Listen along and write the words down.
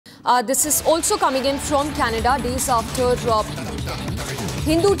This is also coming in from Canada days after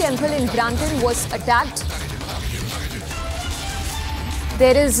Hindu temple in Brampton was attacked.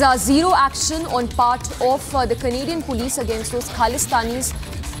 There is zero action on part of the Canadian police against those Khalistanis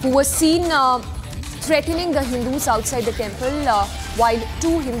who were seen threatening the Hindus outside the temple, while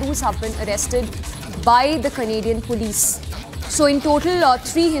 2 Hindus have been arrested by the Canadian police. So in total,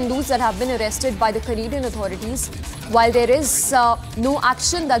 3 Hindus that have been arrested by the Canadian authorities, while there is no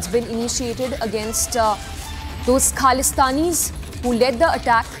action that's been initiated against those Khalistanis who led the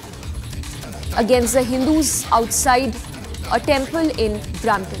attack against the Hindus outside a temple in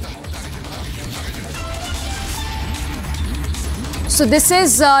Brampton. So this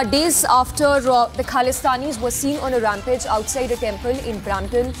is days after the Khalistanis were seen on a rampage outside a temple in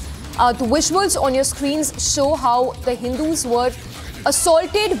Brampton. The visuals on your screens show how the Hindus were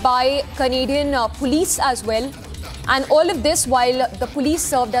assaulted by Canadian police as well. And all of this while the police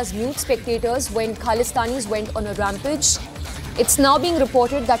served as mute spectators when Khalistanis went on a rampage. It's now being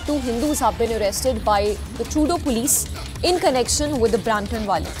reported that 2 Hindus have been arrested by the Trudeau police in connection with the Brampton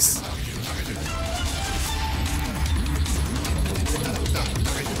violence.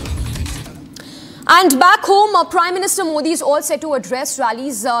 And back home, Prime Minister Modi is all set to address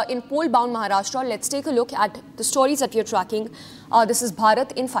rallies in poll-bound Maharashtra. Let's take a look at the stories that we are tracking. This is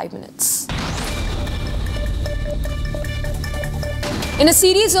Bharat in 5 minutes. In a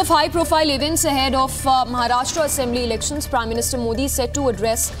series of high-profile events ahead of Maharashtra Assembly elections, Prime Minister Modi is set to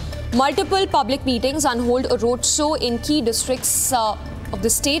address multiple public meetings and hold a roadshow in key districts of the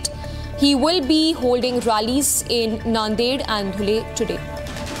state. He will be holding rallies in Nanded and Dhule today.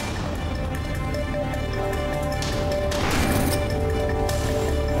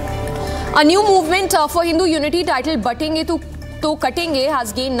 A new movement for Hindu unity titled Batenge to Katenge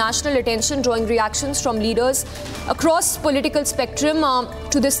has gained national attention, drawing reactions from leaders across political spectrum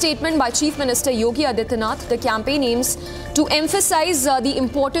to the statement by Chief Minister Yogi Adityanath. The campaign aims to emphasize the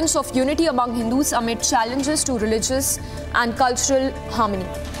importance of unity among Hindus amid challenges to religious and cultural harmony.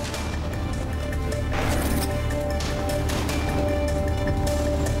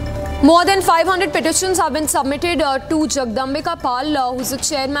 More than 500 petitions have been submitted to Jagdambika Pal, who is the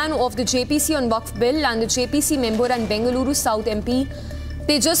chairman of the JPC on Waqf Bill, and the JPC member and Bengaluru South MP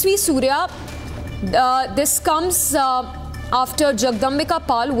Tejasvi Surya. This comes after Jagdambika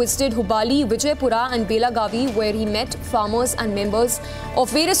Pal visited Hubali, Vijaypura and Belagavi, where he met farmers and members of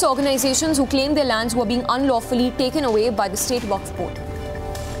various organizations who claim their lands were being unlawfully taken away by the State Waqf Board.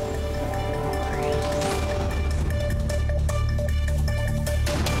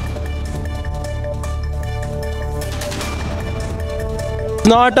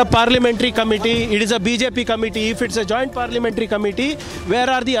 Not a parliamentary committee, it is a BJP committee. If it's a joint parliamentary committee, where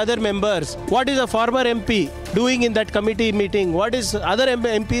are the other members? What is a former MP doing in that committee meeting? What is other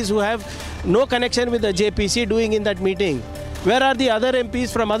MPs who have no connection with the JPC doing in that meeting? Where are the other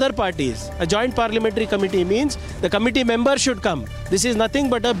MPs from other parties? A joint parliamentary committee means the committee members should come. This is nothing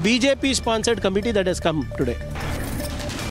but a BJP sponsored committee that has come today.